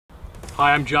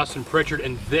Hi, I'm Justin Pritchard,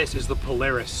 and this is the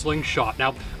Polaris Slingshot.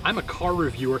 Now, I'm a car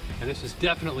reviewer, and this is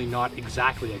definitely not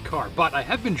exactly a car, but I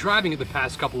have been driving it the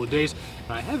past couple of days,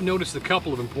 and I have noticed a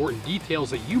couple of important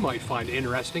details that you might find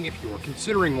interesting if you're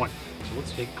considering one. So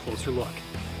let's take a closer look.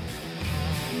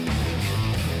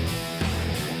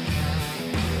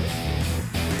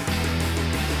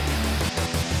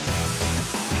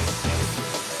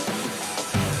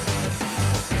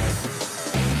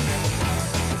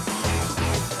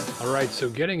 Alright, so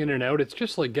getting in and out, it's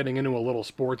just like getting into a little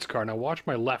sports car. Now watch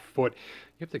my left foot.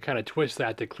 You have to kind of twist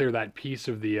that to clear that piece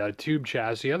of the tube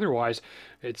chassis. Otherwise,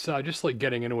 it's just like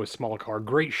getting into a small car.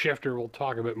 Great shifter. We'll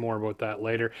talk a bit more about that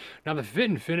later. Now the fit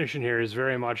and finish in here is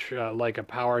very much like a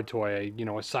power toy,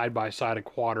 a side-by-side, a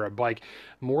quad, or a bike.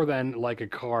 More than like a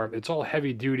car. It's all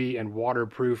heavy duty and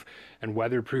waterproof and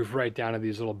weatherproof right down to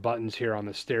these little buttons here on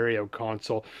the stereo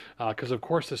console. Because of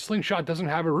course the Slingshot doesn't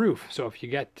have a roof. So if you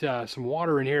get some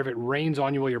water in here, if it rains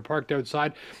on you while you're parked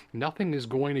outside, nothing is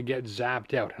going to get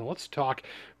zapped out. And let's talk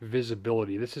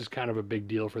visibility. This is kind of a big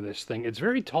deal for this thing. It's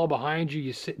very tall behind you.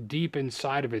 You sit deep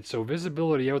inside of it. So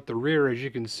visibility out the rear, as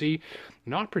you can see,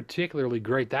 not particularly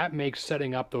great. That makes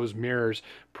setting up those mirrors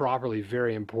properly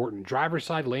very important. Driver's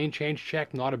side lane change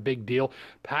check, not a big deal.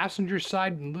 Passenger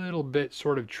side, a little bit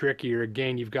sort of trickier.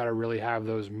 Again, you've got to really have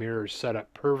those mirrors set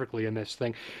up perfectly in this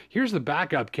thing. Here's the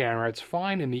backup camera. It's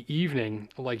fine in the evening,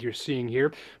 like you're seeing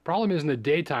here. Problem is in the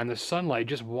daytime, the sunlight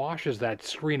just washes that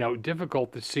screen out.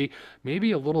 Difficult to see.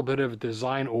 Maybe a little bit of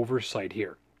design oversight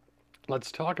here.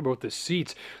 Let's talk about the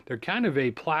seats. They're kind of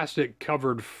a plastic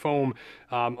covered foam.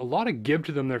 A lot of give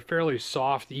to them. They're fairly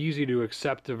soft, easy to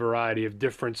accept a variety of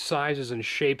different sizes and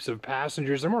shapes of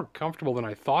passengers. They're more comfortable than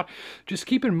I thought. Just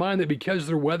keep in mind that because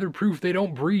they're weatherproof, they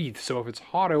don't breathe. So if it's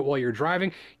hot out while you're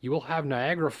driving, you will have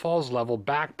Niagara Falls level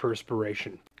back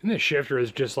perspiration. And this shifter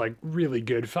is just like really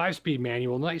good. 5-speed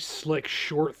manual, nice slick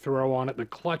short throw on it. The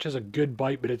clutch has a good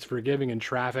bite, but it's forgiving in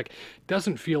traffic.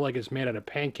 Doesn't feel like it's made out of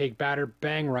pancake batter.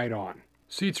 Bang right on.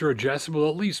 Seats are adjustable,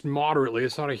 at least moderately.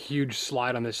 It's not a huge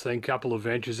slide on this thing, couple of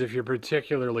inches. If you're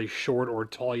particularly short or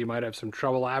tall, you might have some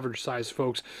trouble. Average size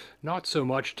folks, not so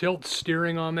much. Tilt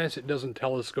steering on this, it doesn't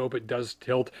telescope, it does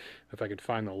tilt. If I could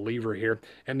find the lever here.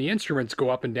 And the instruments go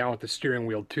up and down with the steering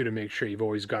wheel too to make sure you've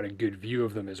always got a good view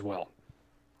of them as well.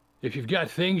 If you've got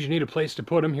things, you need a place to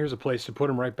put them. Here's a place to put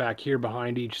them right back here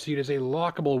behind each seat. Is a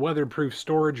lockable, weatherproof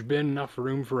storage bin, enough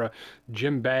room for a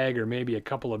gym bag or maybe a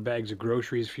couple of bags of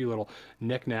groceries, a few little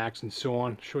knickknacks and so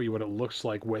on. Show you what it looks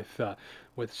like with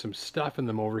some stuff in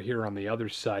them over here on the other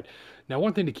side. Now,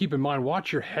 one thing to keep in mind,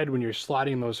 watch your head when you're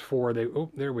sliding those forward.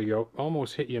 Oh, there we go.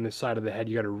 Almost hit you in the side of the head.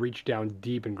 You got to reach down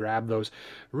deep and grab those.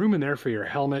 Room in there for your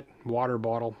helmet, water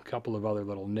bottle, a couple of other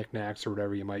little knickknacks or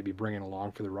whatever you might be bringing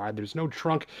along for the ride. There's no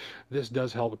trunk. This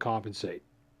does help compensate.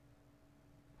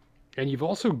 And you've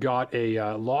also got a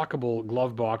lockable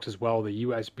glove box as well, the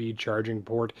USB charging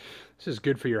port. This is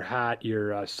good for your hat,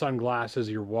 your sunglasses,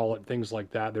 your wallet, things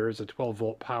like that. There is a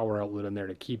 12-volt power outlet in there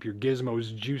to keep your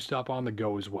gizmos juiced up on the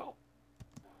go as well.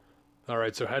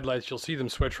 Alright, so headlights, you'll see them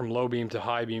switch from low beam to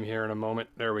high beam here in a moment.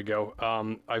 There we go.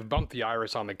 I've bumped the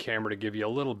iris on the camera to give you a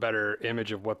little better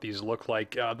image of what these look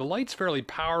like. The light's fairly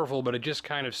powerful, but it just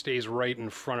kind of stays right in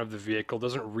front of the vehicle.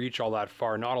 Doesn't reach all that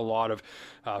far. Not a lot of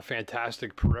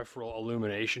fantastic peripheral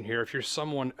illumination here. If you're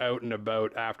someone out and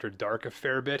about after dark a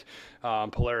fair bit,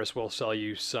 Polaris will sell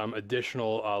you some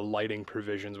additional lighting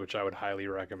provisions, which I would highly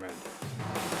recommend.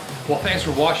 Well, thanks for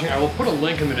watching. I will put a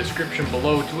link in the description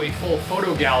below to a full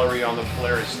photo gallery on the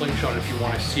Polaris Slingshot if you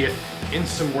want to see it in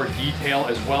some more detail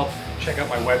as well. Check out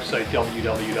my website,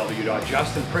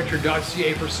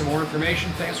 www.justinpritchard.ca, for some more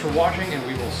information. Thanks for watching, and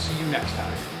we will see you next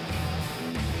time.